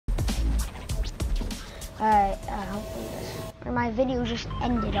Alright, hopefully this. Or my video just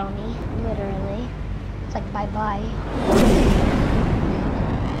ended on me, literally. It's like bye-bye.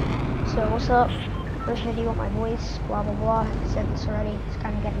 So what's up? First video with my voice, blah blah blah. I said this already, it's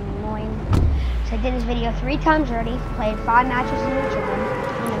kind of getting annoying. So I did this video 3 times already, played 5 matches in each of them.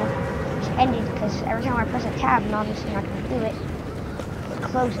 You know, just ended because every time I press a tab, I'm obviously not going to do it. It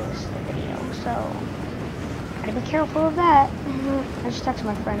closes the video, so gotta be careful of that. I just texted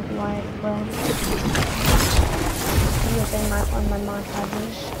my friend if you wanted to play. He was in one of my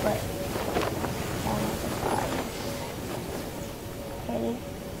montages, but okay.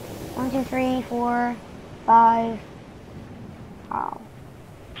 1, 2, 3, 4, 5. Wow.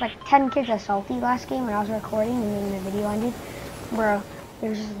 Like 10 kids I salty last game when I was recording and then the video ended. Bro,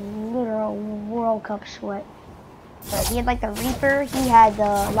 there's just literal World Cup sweat. But he had like the Reaper, he had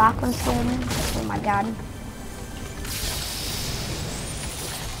the Lachlan skin. Oh my god.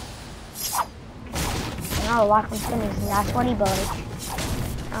 No, Lachlan skin is not sweaty, but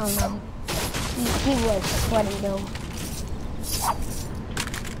I don't know. He was sweaty though.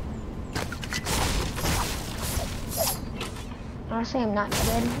 Honestly, I'm not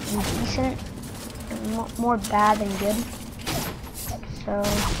good. I'm decent. I'm more bad than good. So,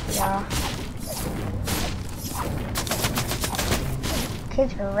 yeah.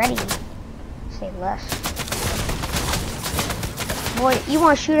 Kids are ready. Say less. Boy, you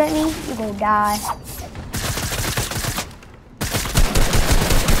want to shoot at me? You're gonna die.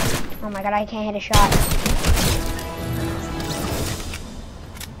 Oh my god, I can't hit a shot.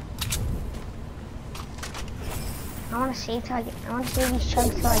 I want to save these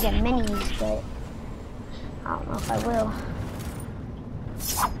chunks till I get minis, but I don't know if I will.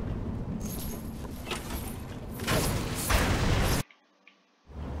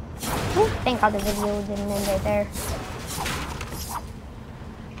 Ooh, thank God the video didn't end right there.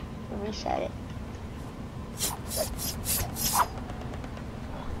 Reset it.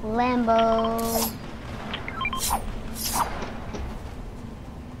 Lambo.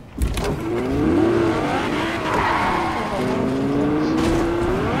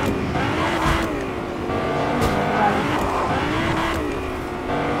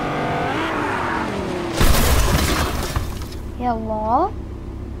 Hello?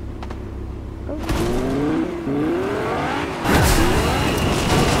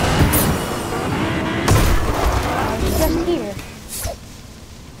 Just here.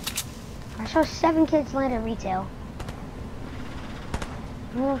 I saw 7 kids land at retail.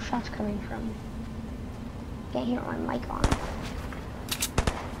 Where are those shots coming from? Can't hear my mic on.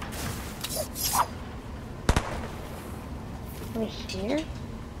 Over here?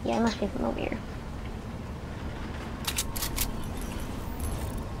 Yeah, it must be from over here.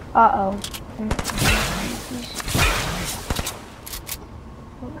 Uh-oh. I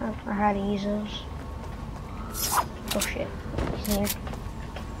don't know how to use those. Oh shit. He's near.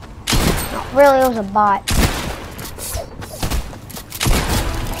 No, really, it was a bot.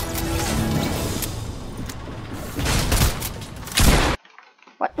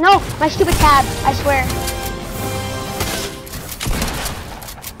 What? No! My stupid tab! I swear.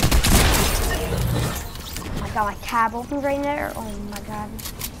 Oh my god, my tab opened right there. Oh my god.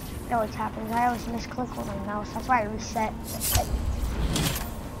 That always happens. I always misclick with my mouse. That's why I reset.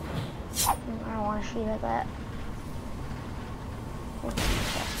 I don't want to shoot like that.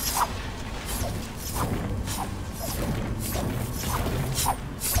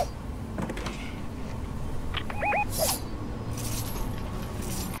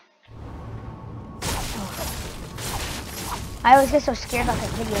 I always get so scared about the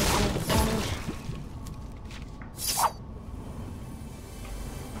video when it ends.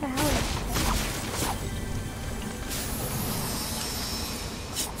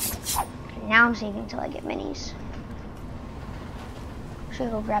 Now I'm saving until I get minis.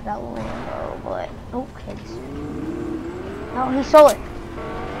 Should go grab that Lambo, but oh, kids. No, he stole it.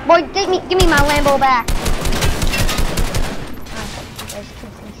 Boy, give me my Lambo back.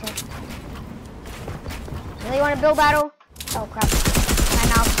 Really want to build battle? Oh crap! My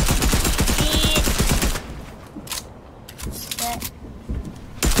mouse. Set.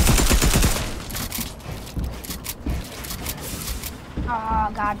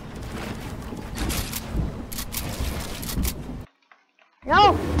 Oh god.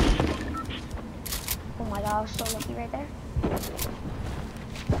 No! Oh my god, I was so lucky right there.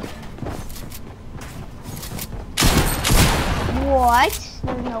 What?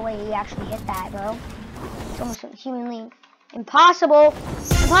 There's no way he actually hit that, bro. It's almost humanly impossible.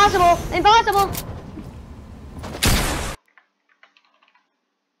 Impossible! Impossible!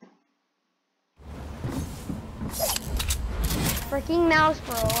 Freaking mouse,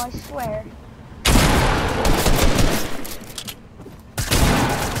 bro, I swear.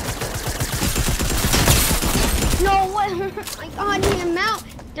 No, what? My God, I need a mount.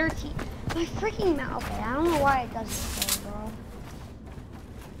 13. My freaking mount. Okay, I don't know why it does this thing, bro.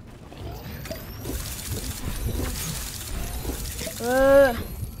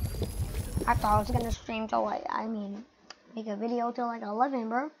 I thought I was gonna stream till like, make a video till like 11,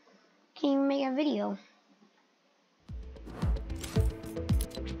 bro. Can't even make a video.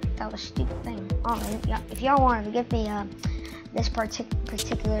 That was a stupid thing. Oh, if y'all wanted to give me this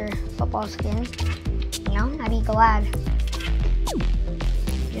particular football skin, you know, I'd be glad.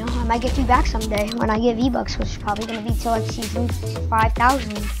 You know, I might get you back someday when I get V-Bucks, which is probably gonna be till like season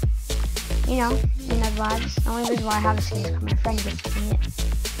 5,000. You know that vibes. The only reason why I have a skin is because my friend gets me it.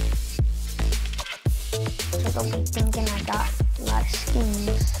 So don't be thinking I got a lot of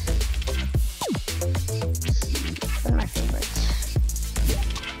skins. One of my favorites.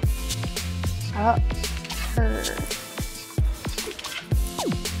 Oh, sir.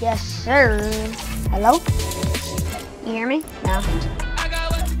 Yes, sir. Hello? You hear me? No.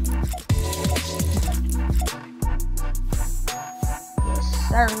 Yes,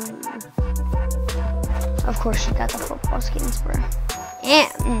 sir. Of course, you got the football skins, bro. And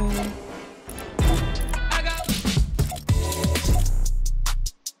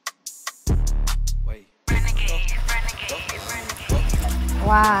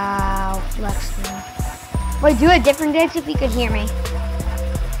wow, flexing. Wait, do a different dance if you could hear me.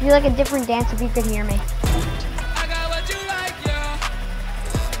 Do like a different dance if you could hear me.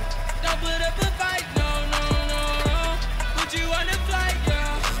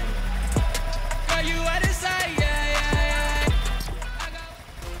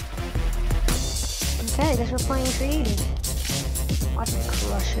 Okay, I guess we're playing creative. Watch me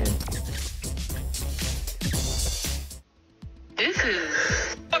crush it. This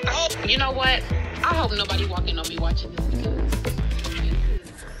is... You know what? I hope nobody walking on me watching this.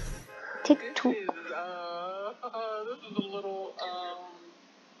 TikTok. This is a little,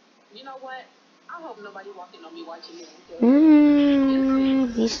 you know what? I hope nobody walking on me watching this.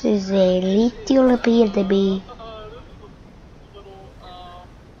 This is a little bit to be.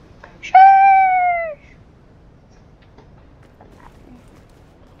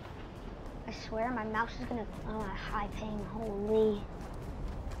 I swear my mouse is gonna high ping, holy.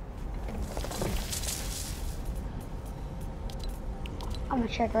 I'm a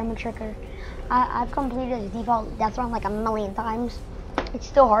checker. I've completed the default deathrun like a million times. It's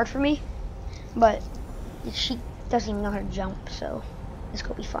still hard for me, but she doesn't even know how to jump, so this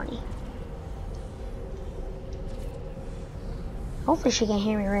could be funny. Hopefully she can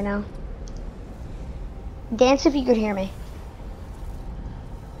hear me right now. Dance if you could hear me.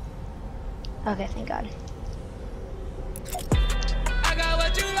 Okay, thank God. I got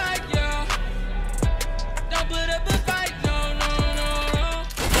what you like, yo. Don't put up a fight, no.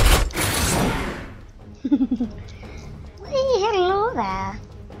 Hello there.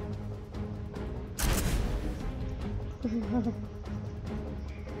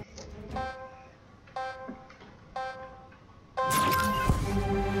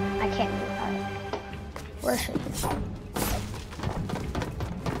 I can't do that. Where should she?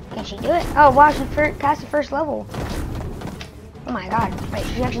 Can she do it? Oh wow, she passed the first level. Oh my God. Wait,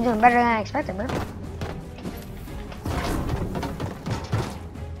 she's actually doing better than I expected, bro. Oh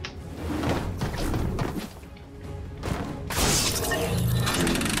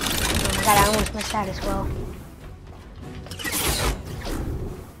my God, I almost missed that as well.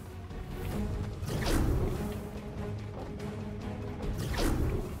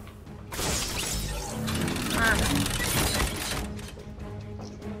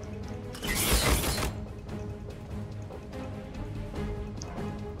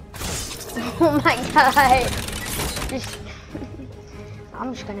 Oh my God. I'm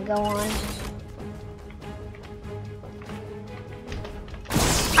just gonna go on.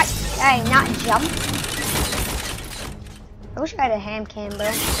 I not jump. I wish I had a ham cam,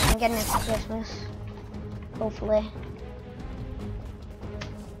 but I'm getting it for Christmas. Hopefully.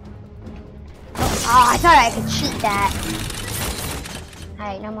 Oh, I thought I could cheat that.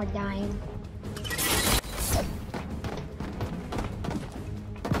 Alright, no more dying.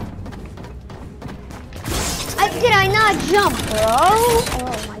 Did I not jump, bro?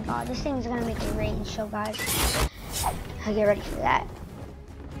 Oh my God, this thing's gonna make me rage, so guys, I'll get ready for that.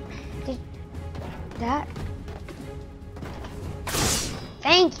 That.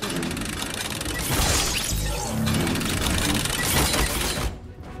 Thank you.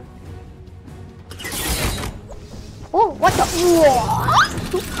 Oh, what the?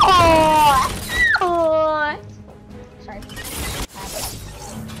 Oh. Sorry.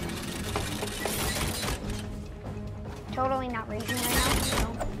 totally not raging right now, so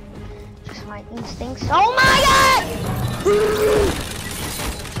just my instincts. Oh my god!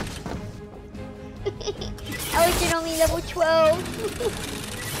 I was at only level 12.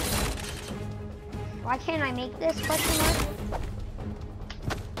 Why can't I make this? Question mark.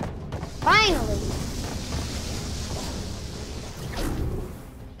 Finally.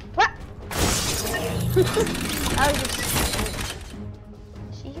 What? I was just.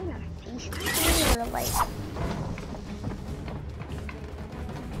 See, you're not a beast. You're like.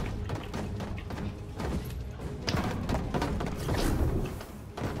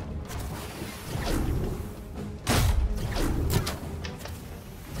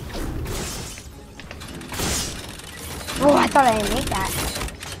 Oh, I thought I didn't make that.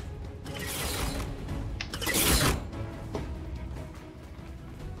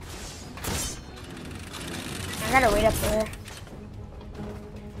 I gotta wait up there.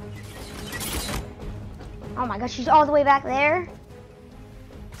 Oh my gosh, she's all the way back there.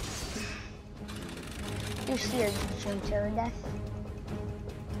 You see her jump to her death.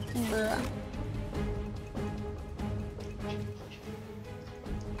 Bruh.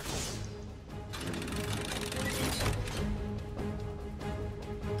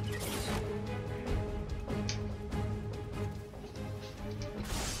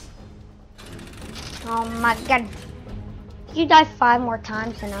 Oh my god. If you die 5 more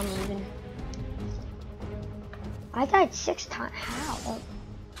times, then I'm leaving. I died 6 times. How?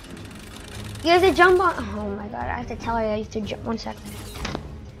 You have to jump on. Oh my god. I have to tell her I have to jump. 1 second.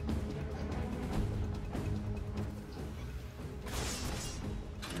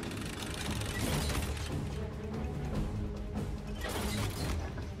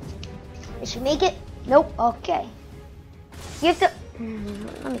 Did she make it? Nope. Okay. You have to.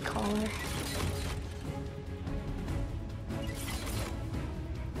 Let me call her.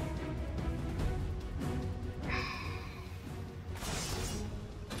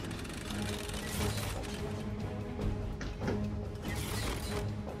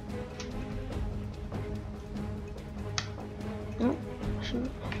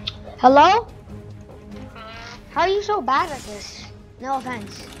 Hello? How are you so bad at this? No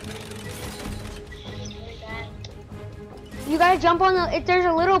offense. You gotta jump on the. There's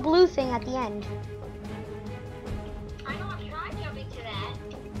a little blue thing at the end. I know, I'm trying jumping to that.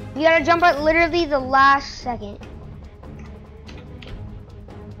 You gotta jump at literally the last second.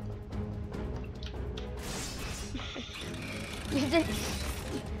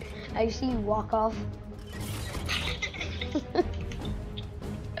 I see you walk off.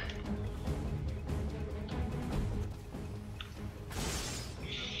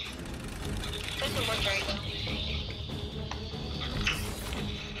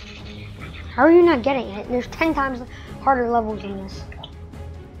 How are you not getting it? There's 10 times harder levels in this.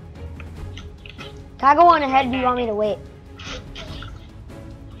 Can I go on ahead? Do you want me to wait?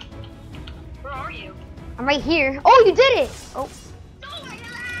 Where are you? I'm right here. Oh, you did it! Oh. No, my God!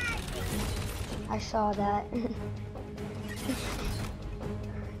 I saw that.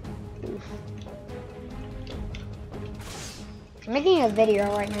 I'm making a video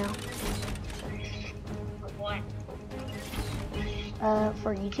right now. Of what?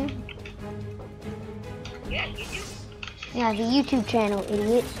 For YouTube. Yeah, YouTube? Yeah, the YouTube channel,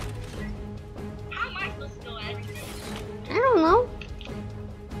 idiot. How am I supposed to know everything? I don't know.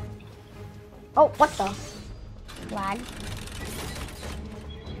 Oh, what the? Lag.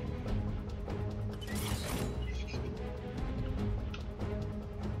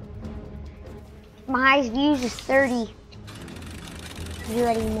 My highest views is 30. You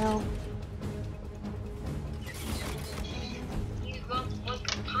already know. What's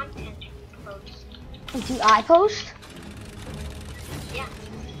the content post? Do I post? Yeah.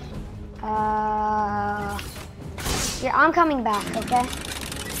 Yeah, I'm coming back, okay?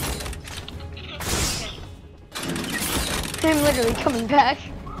 I'm literally coming back.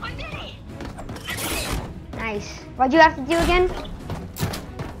 Oh, I did it! I did it! Nice. What'd you have to do again?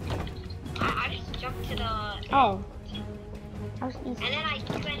 I just jumped to the... Oh. That was easy. And then I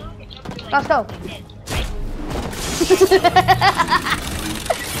went over and jumped to like... Let's go.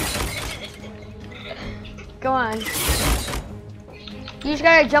 Go on. You just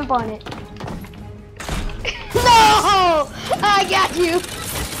gotta jump on it. No! I got you!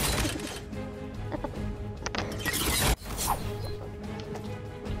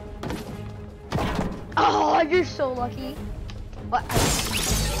 Oh, you're so lucky. What?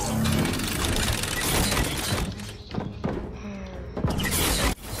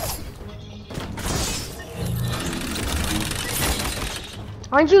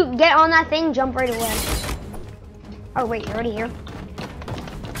 Why don't you get on that thing, jump right away. Oh wait, you're already here.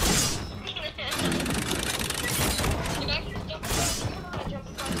 You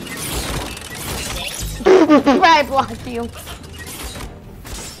I blocked you.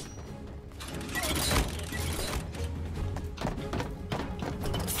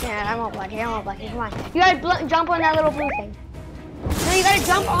 Yeah, I won't block you. I won't block you. Come on. You gotta jump on that little blue thing. No, you gotta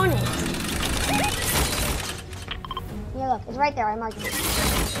jump on it. Yeah, look, it's right there. I marked it.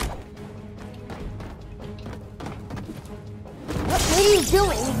 What are you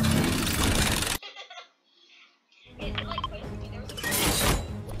doing?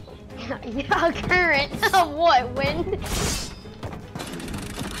 A current of what? Wind?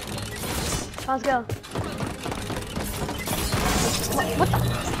 Let's go. What the?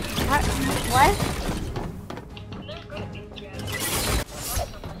 What?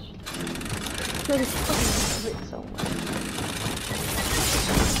 So much.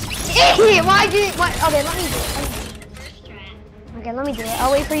 Idiot! Why did it? What? Okay, let me do it. Okay, let me do it.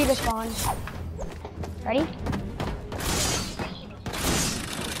 I'll wait for you to spawn. Ready?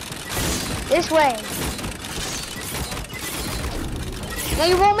 This way. No,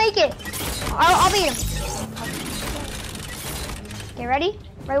 you won't make it. I'll beat him. Okay, ready?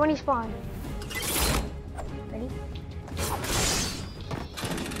 Right when you spawn. Ready?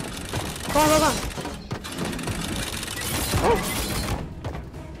 Go on, go on. Oh.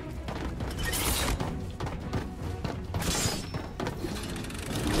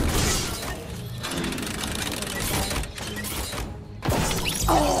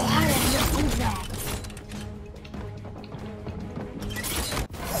 Oh, how did I not do that?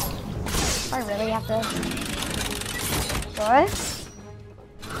 I really have to. What?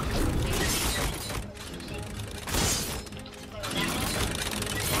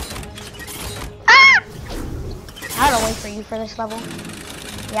 Ah! I gotta wait for you for this level.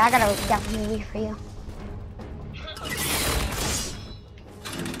 Yeah, I gotta definitely wait for you.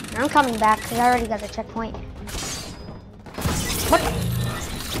 I'm coming back because I already got the checkpoint. What the?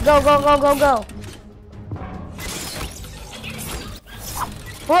 Go, go, go, go, go.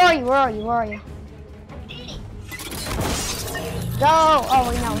 Where are you? Where are you? Where are you? Go! Oh,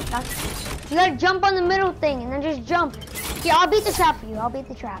 wait, no. You gotta jump on the middle thing and then just jump. Yeah, I'll beat the trap for you. I'll beat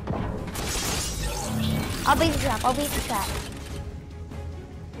the trap. I'll beat the trap. I'll beat the trap.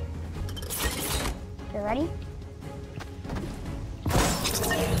 Okay, ready?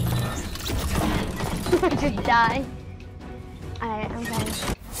 Just die. Alright, I'm coming.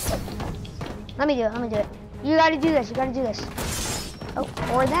 Let me do it. Let me do it. You gotta do this. You gotta do this. Oh,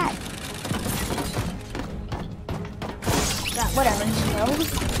 or that. Yeah, whatever. No.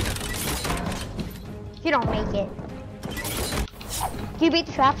 You don't make it. Do you beat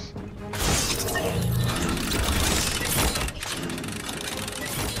the traps?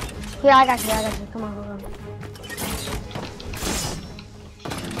 Yeah, I got you. I got you. Come on, come on.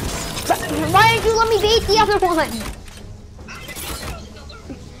 Why did you let me beat the other one?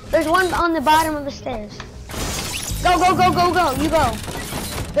 There's one on the bottom of the stairs. Go, go, go, go, go. You go.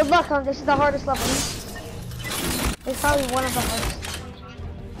 Good luck, huh? This is the hardest level. It's probably one of the hardest.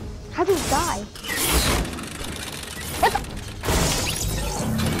 How did you die? What the?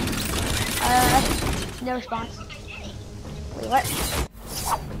 No response. Wait, what?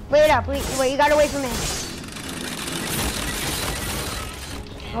 Wait up. Wait, you gotta wait for me.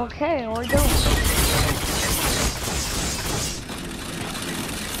 Okay, we're going.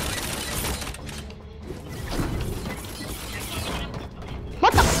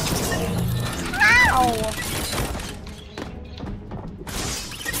 What the? Ow!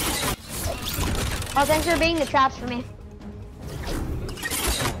 Oh, thanks for being the traps for me.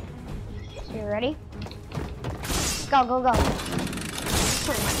 You ready? Go, go, go.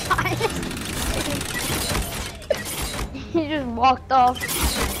 Oh my god. He just walked off.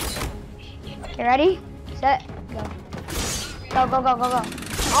 Okay, ready? Set, go. Go, go, go, go, go.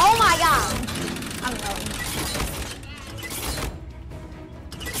 Oh my god! I'm going.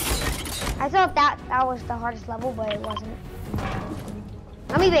 I thought that was the hardest level, but it wasn't.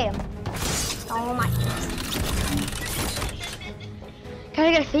 Let me bait him. Oh my. Can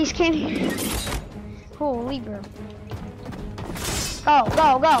I get a face candy? Holy bro. Go,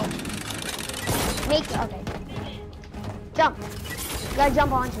 go, go. Make it, okay. Jump. You gotta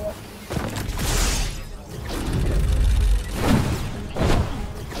jump onto it.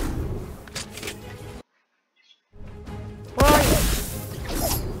 Where are you?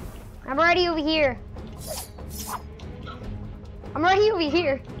 I'm already over here. I'm already over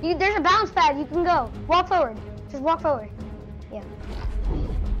here. There's a bounce pad. You can go. Walk forward. Just walk forward. Yeah.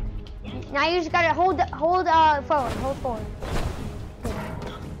 Now you just gotta hold forward. Hold forward. Good.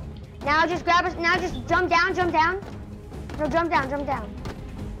 Now just grab us. Now just jump down. Jump down. No, jump down. Jump down.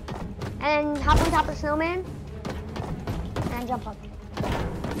 And hop on top of the snowman. And jump up.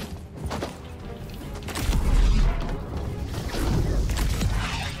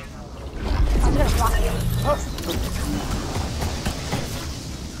 block it. Oh.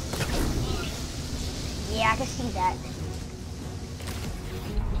 Yeah, I can see that.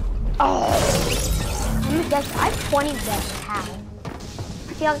 Oh. I have 20 deaths. How?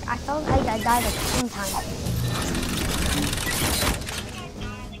 I felt like I died like 10 times.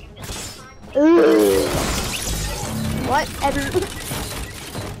 Ooh. What?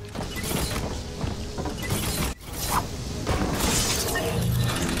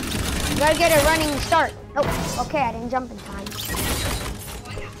 Gotta get a running start. Oh, okay, I didn't jump in time.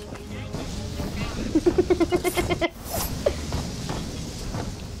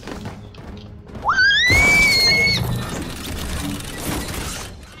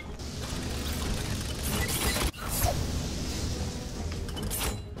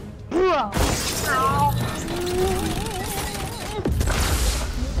 Bro. Ow.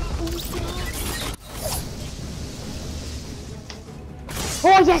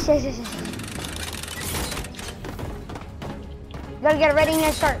 Oh, yes. You gotta get a running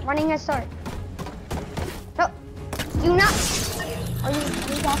head start. No, do not. Are you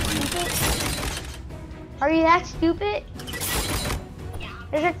that stupid? Are you that stupid?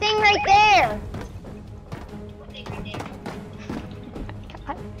 There's a thing right there.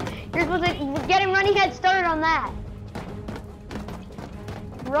 God. You're supposed to get a running head start on that.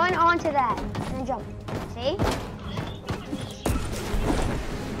 Run onto that and then jump. See?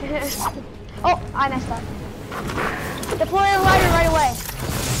 Oh, I messed up. Deploy the ladder right away.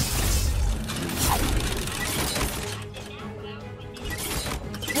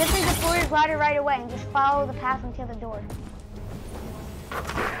 You have to deploy the ladder right away and just follow the path until the door.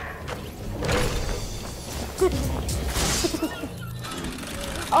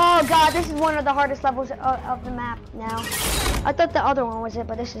 Oh god, this is one of the hardest levels of the map now. I thought the other one was it,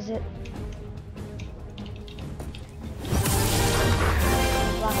 but this is it.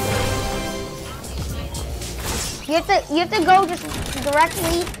 You have to go just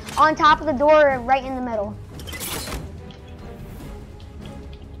directly on top of the door, right in the middle.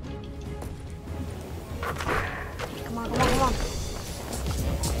 Come on.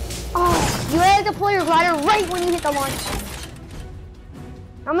 Oh, you have to deploy your glider right when you hit the launch pad.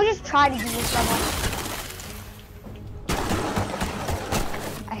 I'm gonna just try to do this level.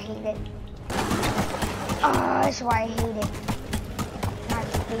 I hate it. Oh, that's why I hate it. I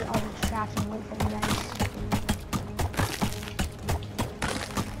have to beat all these traps and wait for you guys.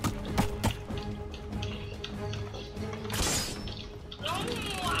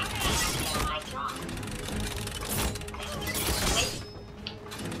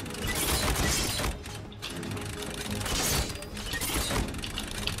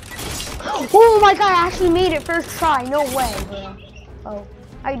 Oh my god, I actually made it first try. No way, bro. Oh,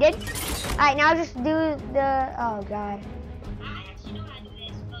 you did? Alright, now just do the... Oh god. I actually know how to do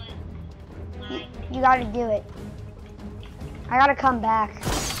this, but... You gotta do it. I gotta come back.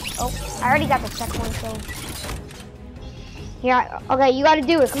 Oh, I already got the checkpoint, so... Yeah, okay, you gotta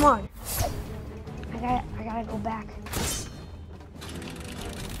do it. Come on. I gotta go back.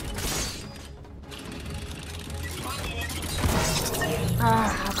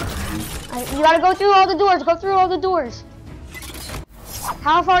 You gotta go through all the doors. Go through all the doors.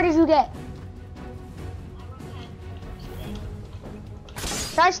 How far did you get?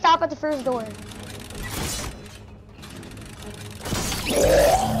 Try to stop at the first door.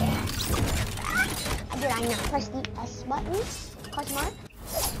 Did I not press the S button? Question mark?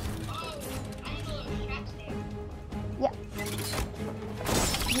 Yeah.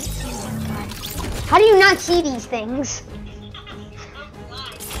 Oh my god. How do you not see these things?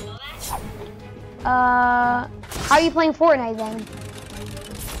 How are you playing Fortnite then?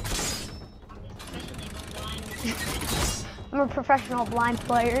 I'm a professional blind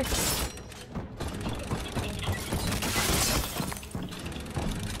player.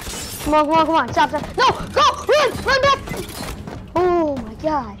 Come on. Stop. No, go, run back. Oh my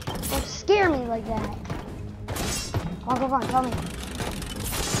god. Don't scare me like that. Come on, tell me.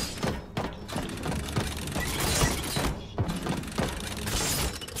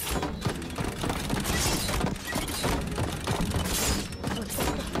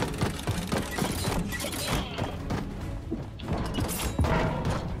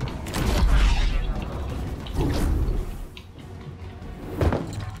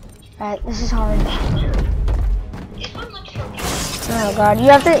 Alright, this is hard. Oh god, you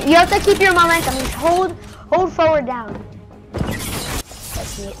have to keep your momentum. Just hold forward down.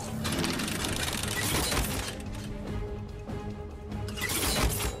 That's it.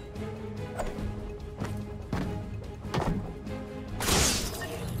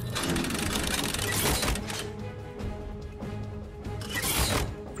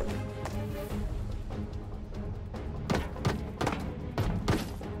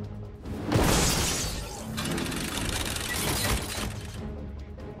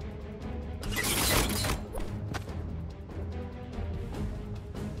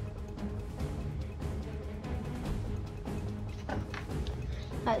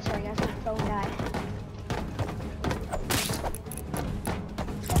 Sorry guys, my phone died.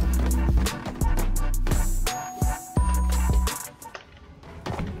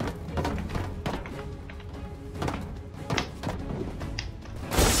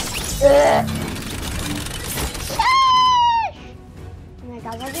 Alright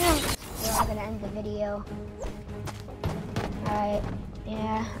guys, we're gonna end the video. Alright,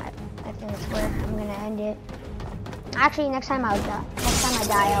 yeah, I think that's where I'm gonna end it. Actually, next time I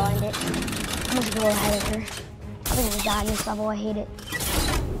die, I'll end it. I'm gonna go ahead of her. I'm gonna die in this level, I hate it.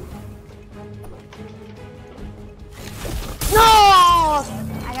 No!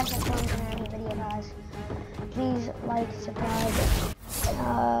 I guess that's where I'm gonna end the video, guys. Please like, subscribe,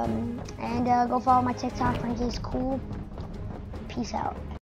 and go follow my TikTok, Frankie's Cool. Peace out.